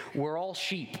here. We're all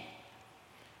sheep,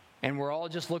 and we're all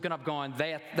just looking up going,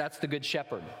 that's the Good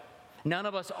Shepherd. None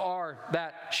of us are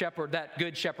that shepherd, that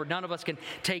good shepherd. None of us can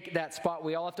take that spot.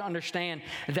 We all have to understand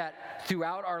that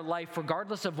throughout our life,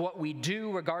 regardless of what we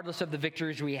do, regardless of the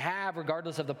victories we have,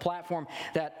 regardless of the platform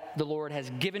that the Lord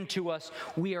has given to us,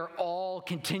 we are all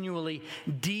continually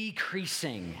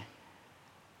decreasing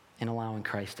and allowing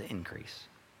Christ to increase.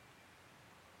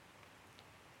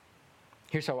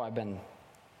 Here's how I've been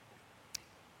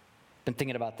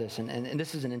thinking about this, and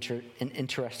this is an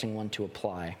interesting one to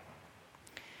apply.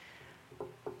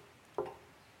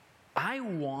 I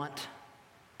want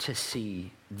to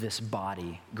see this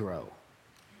body grow.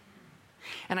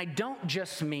 And I don't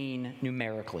just mean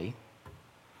numerically.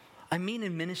 I mean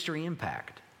in ministry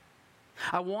impact.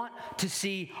 I want to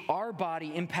see our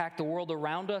body impact the world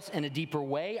around us in a deeper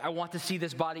way. I want to see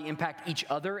this body impact each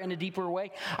other in a deeper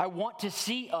way. I want to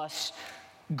see us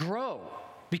grow,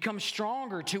 become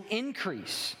stronger, to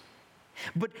increase.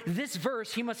 But this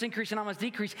verse, he must increase and I must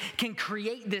decrease, can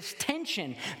create this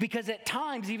tension because at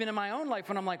times, even in my own life,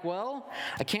 when I'm like, well,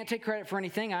 I can't take credit for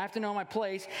anything. I have to know my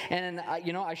place and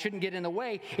I shouldn't get in the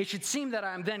way. It should seem that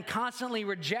I'm then constantly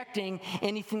rejecting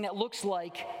anything that looks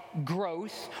like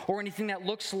growth or anything that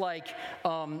looks like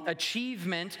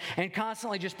achievement and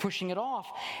constantly just pushing it off.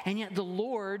 And yet the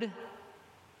Lord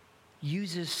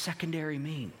uses secondary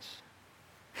means.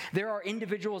 There are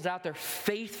individuals out there,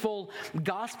 faithful,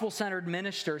 gospel-centered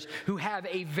ministers who have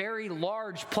a very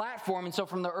large platform. And so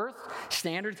from the earth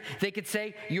standards, they could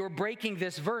say, you're breaking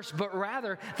this verse. But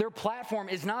rather, their platform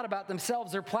is not about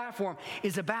themselves. Their platform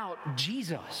is about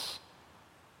Jesus.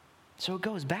 So it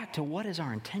goes back to what is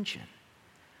our intention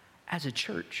as a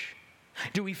church?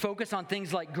 Do we focus on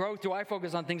things like growth? Do I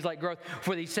focus on things like growth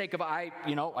for the sake of, I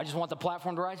just want the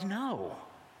platform to rise? No.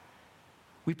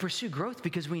 We pursue growth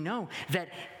because we know that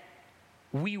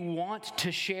we want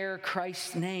to share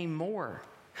Christ's name more.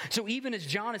 So even as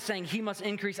John is saying, he must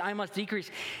increase, I must decrease,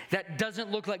 that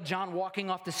doesn't look like John walking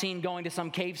off the scene, going to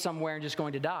some cave somewhere and just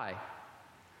going to die.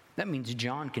 That means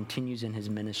John continues in his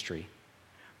ministry,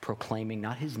 proclaiming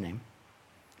not his name,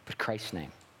 but Christ's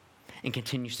name, and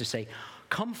continues to say,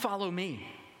 come follow me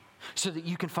so that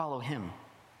you can follow him.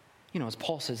 As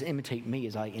Paul says, imitate me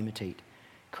as I imitate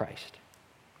Christ.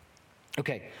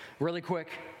 Okay, really quick,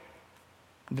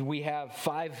 We have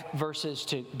 5 verses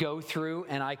to go through,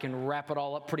 and I can wrap it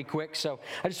all up pretty quick. So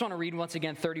I just want to read once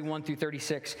again 31 through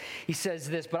 36. He says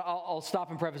this, but I'll stop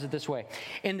and preface it this way.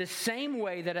 In the same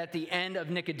way that at the end of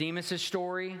Nicodemus'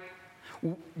 story,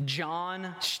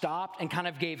 John stopped and kind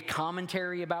of gave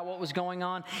commentary about what was going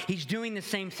on, he's doing the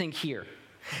same thing here.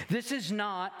 This is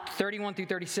not 31 through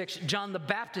 36, John the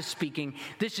Baptist speaking.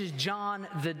 This is John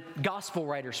the gospel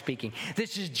writer speaking.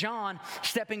 This is John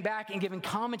stepping back and giving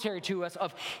commentary to us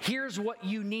of here's what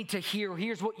you need to hear,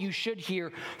 here's what you should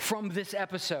hear from this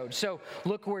episode. So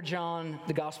look where John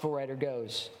the gospel writer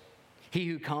goes. He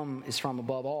who come is from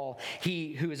above all.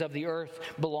 He who is of the earth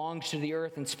belongs to the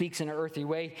earth and speaks in an earthly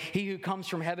way. He who comes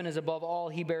from heaven is above all.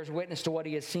 He bears witness to what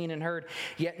he has seen and heard.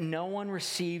 Yet no one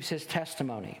receives his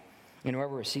testimony. And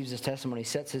whoever receives his testimony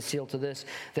sets his seal to this,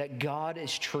 that God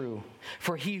is true.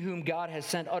 For he whom God has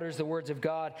sent utters the words of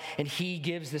God, and he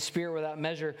gives the Spirit without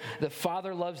measure. The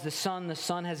Father loves the Son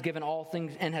has given all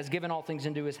things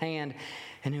into his hand.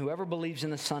 And whoever believes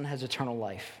in the Son has eternal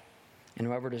life. And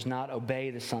whoever does not obey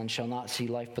the Son shall not see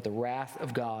life, but the wrath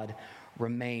of God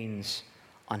remains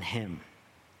on him.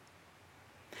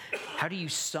 How do you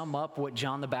sum up what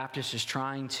John the Baptist is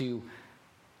trying to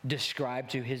describe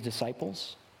to his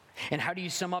disciples? And how do you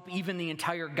sum up even the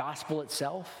entire gospel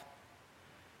itself?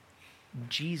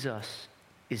 Jesus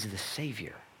is the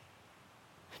Savior.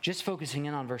 Just focusing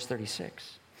in on verse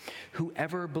 36.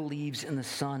 Whoever believes in the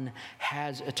Son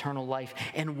has eternal life.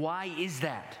 And why is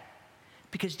that?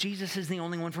 Because Jesus is the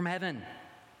only one from heaven.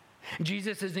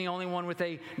 Jesus is the only one with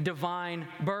a divine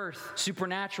birth,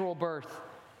 supernatural birth.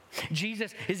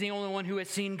 Jesus is the only one who has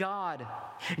seen God.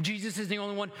 Jesus is the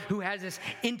only one who has this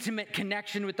intimate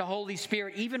connection with the Holy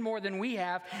Spirit, even more than we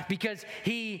have, because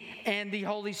he and the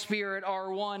Holy Spirit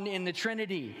are one in the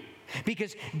Trinity.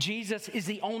 Because Jesus is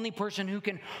the only person who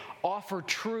can offer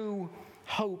true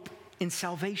hope in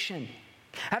salvation.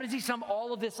 How does he sum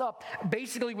all of this up?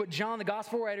 Basically, what John, the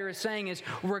gospel writer, is saying is,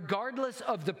 regardless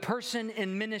of the person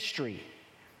in ministry,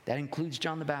 that includes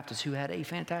John the Baptist, who had a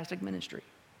fantastic ministry,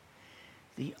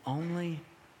 the only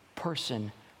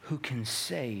person who can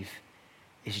save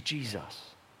is Jesus.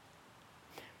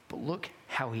 But look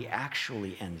how he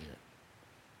actually ends it.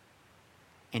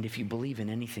 And if you believe in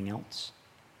anything else,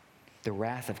 the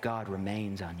wrath of God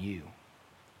remains on you.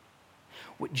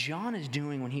 What John is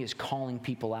doing when he is calling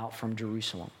people out from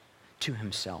Jerusalem to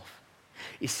himself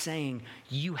is saying,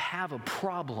 you have a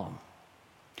problem.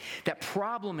 That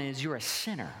problem is you're a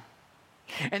sinner.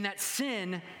 And that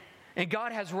sin, and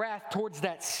God has wrath towards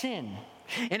that sin.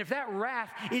 And if that wrath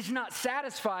is not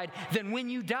satisfied, then when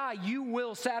you die, you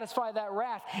will satisfy that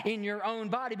wrath in your own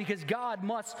body, because God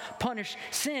must punish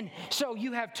sin. So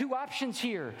you have 2 options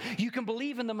here. You can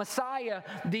believe in the Messiah,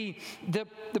 the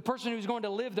person who's going to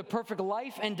live the perfect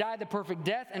life and die the perfect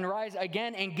death and rise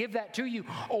again and give that to you.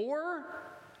 Or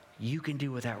you can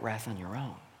deal with that wrath on your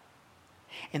own.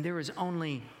 And there is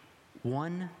only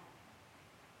one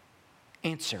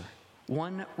answer,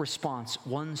 one response,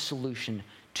 one solution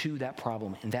to that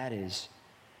problem, and that is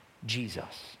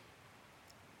Jesus.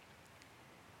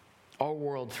 Our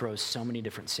world throws so many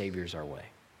different saviors our way.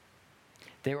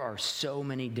 There are so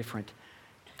many different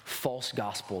false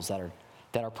gospels that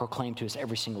are proclaimed to us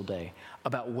every single day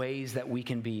about ways that we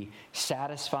can be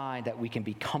satisfied, that we can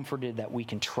be comforted, that we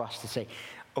can trust to say,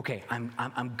 okay,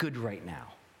 I'm good right now.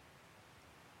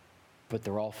 But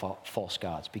they're all false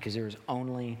gods, because there is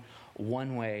only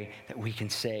one way that we can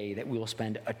say that we will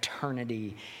spend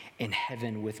eternity in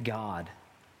heaven with God,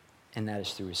 and that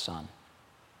is through his Son.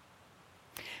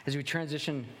 As we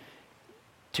transition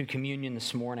to communion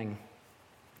this morning,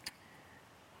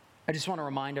 I just want to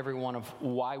remind everyone of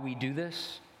why we do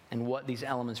this and what these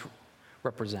elements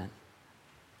represent.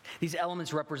 These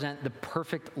elements represent the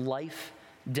perfect life,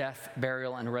 death,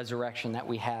 burial, and resurrection that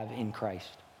we have in Christ.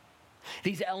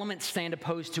 These elements stand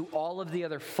opposed to all of the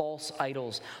other false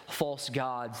idols, false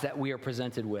gods that we are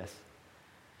presented with.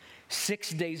 6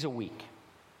 days a week,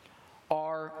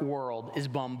 our world is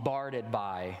bombarded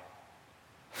by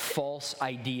false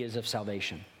ideas of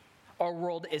salvation. Our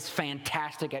world is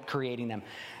fantastic at creating them.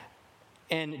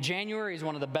 And January is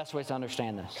one of the best ways to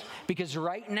understand this. Because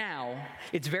right now,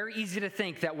 it's very easy to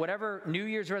think that whatever New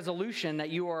Year's resolution that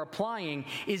you are applying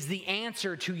is the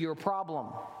answer to your problem.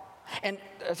 And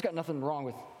it's got nothing wrong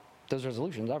with those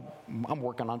resolutions. I'm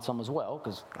working on some as well,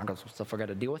 because I got some stuff I got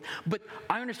to deal with. But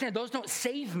I understand those don't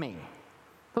save me.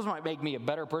 Those might make me a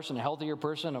better person, a healthier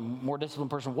person, a more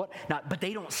disciplined person, whatnot, but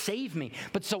they don't save me.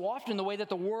 But so often the way that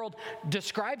the world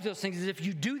describes those things is if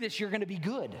you do this, you're going to be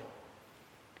good.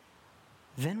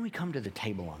 Then we come to the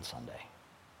table on Sunday,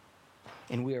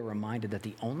 and we are reminded that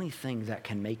the only thing that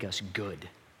can make us good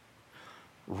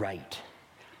right,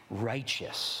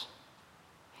 righteous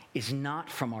is not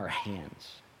from our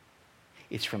hands.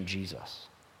 It's from Jesus,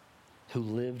 who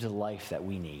lived the life that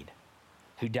we need,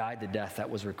 who died the death that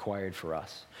was required for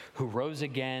us, who rose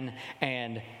again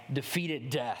and defeated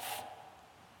death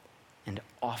and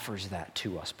offers that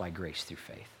to us by grace through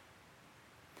faith.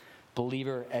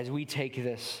 Believer, as we take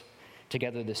this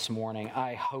together this morning,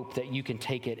 I hope that you can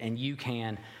take it and you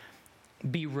can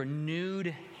be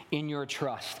renewed in your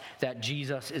trust that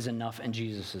Jesus is enough and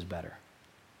Jesus is better.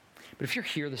 But if you're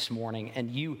here this morning and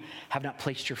you have not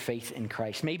placed your faith in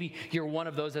Christ, maybe you're one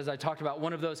of those, as I talked about,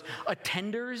 one of those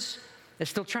attenders that's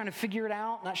still trying to figure it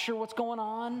out, not sure what's going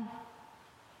on.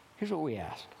 Here's what we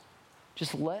ask.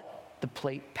 Just let the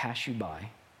plate pass you by,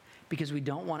 because we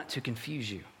don't want it to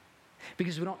confuse you,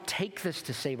 because we don't take this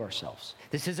to save ourselves.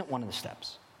 This isn't one of the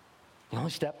steps. The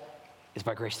only step is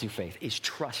by grace through faith, is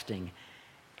trusting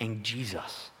in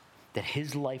Jesus, that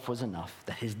his life was enough,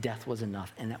 that his death was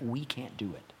enough, and that we can't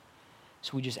do it.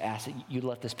 So we just ask that you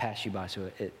let this pass you by so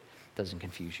it doesn't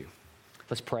confuse you.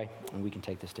 Let's pray, and we can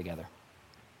take this together.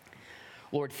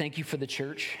 Lord, thank you for the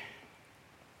church.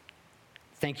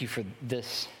 Thank you for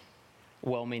this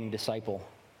well-meaning disciple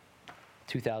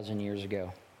 2,000 years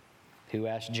ago who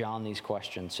asked John these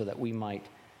questions so that we might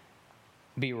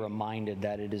be reminded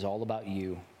that it is all about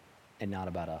you and not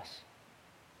about us.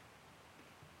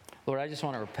 Lord, I just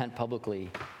want to repent publicly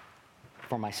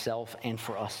for myself and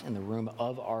for us in the room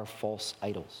of our false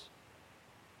idols.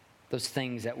 Those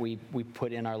things that we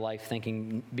put in our life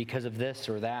thinking because of this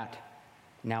or that,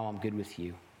 now I'm good with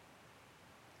you.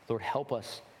 Lord, help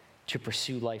us to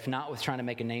pursue life, not with trying to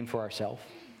make a name for ourselves,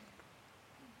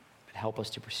 but help us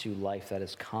to pursue life that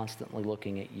is constantly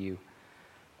looking at you,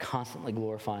 constantly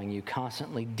glorifying you,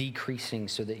 constantly decreasing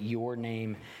so that your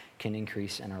name can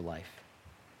increase in our life.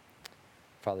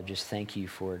 Father, just thank you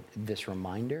for this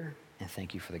reminder, and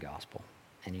thank you for the gospel.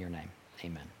 In your name,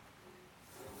 amen.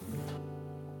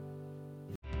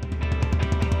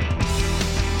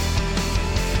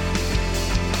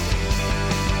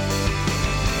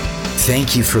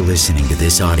 Thank you for listening to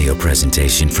this audio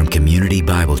presentation from Community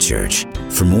Bible Church.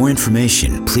 For more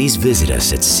information, please visit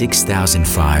us at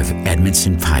 6005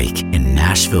 Edmondson Pike in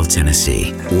Nashville,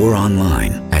 Tennessee, or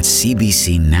online at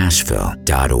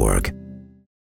cbcnashville.org.